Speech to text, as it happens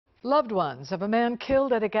Loved ones of a man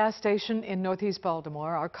killed at a gas station in Northeast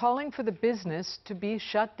Baltimore are calling for the business to be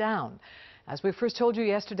shut down. As we first told you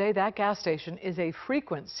yesterday, that gas station is a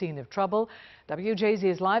frequent scene of trouble. WJZ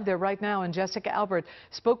is live there right now, and Jessica Albert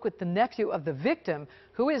spoke with the nephew of the victim,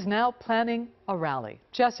 who is now planning a rally.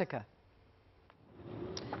 Jessica.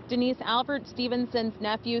 Denise, Albert Stevenson's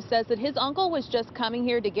nephew says that his uncle was just coming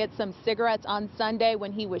here to get some cigarettes on Sunday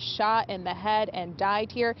when he was shot in the head and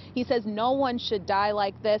died here. He says no one should die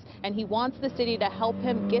like this, and he wants the city to help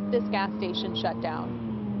him get this gas station shut down.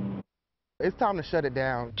 It's time to shut it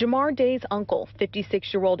down. Jamar Day's uncle,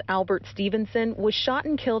 56-year-old Albert Stevenson, was shot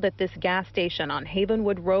and killed at this gas station on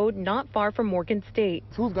Havenwood Road, not far from Morgan State.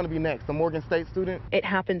 Who's going to be next? A Morgan State student? It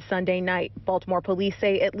happened Sunday night. Baltimore police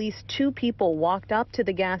say at least 2 people walked up to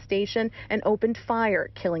the gas station and opened fire,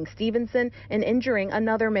 killing Stevenson and injuring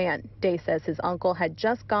another man. Day says his uncle had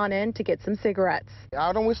just gone in to get some cigarettes.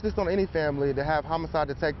 I don't wish this on any family, to have homicide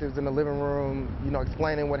detectives in the living room,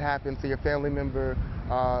 explaining what happened to your family member,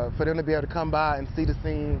 for them to be able to come by and see the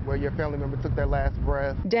scene where your family member took their last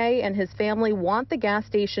breath. Day and his family want the gas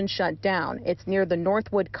station shut down. It's near the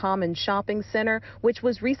Northwood Common Shopping Center, which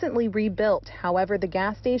was recently rebuilt. However, the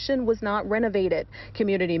gas station was not renovated.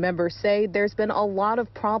 Community members say there's been a lot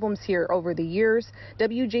of problems here over the years.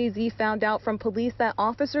 WJZ found out from police that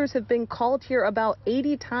officers have been called here about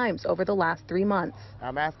 80 times over the last 3 months.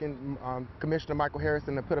 I'm asking Commissioner Michael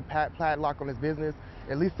Harrison to put a padlock on his business,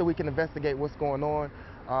 at least so we can investigate what's going on.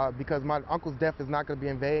 Because my uncle's death is not going to be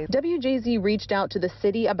in vain. WJZ reached out to the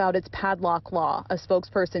city about its padlock law. A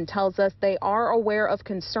spokesperson tells us they are aware of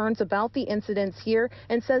concerns about the incidents here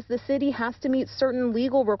and says the city has to meet certain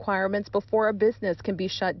legal requirements before a business can be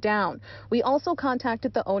shut down. We also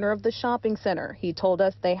contacted the owner of the shopping center. He told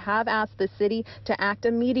us they have asked the city to act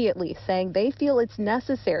immediately, saying they feel it's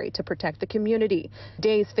necessary to protect the community.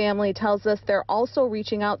 Day's family tells us they're also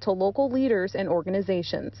reaching out to local leaders and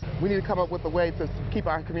organizations. We need to come up with a way to keep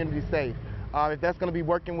our community safe. If that's going to be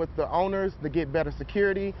working with the owners to get better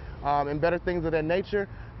security and better things of that nature,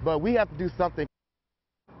 but we have to do something.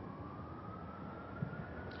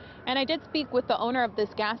 And I did speak with the owner of this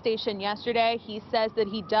gas station yesterday. He says that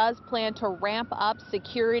he does plan to ramp up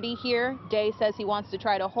security here. Day says he wants to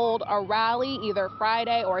try to hold a rally either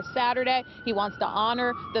Friday or Saturday. He wants to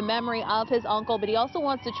honor the memory of his uncle, but he also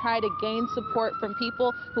wants to try to gain support from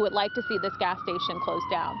people who would like to see this gas station closed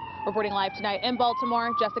down. Reporting live tonight in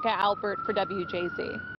Baltimore, Jessica Albert for WJZ.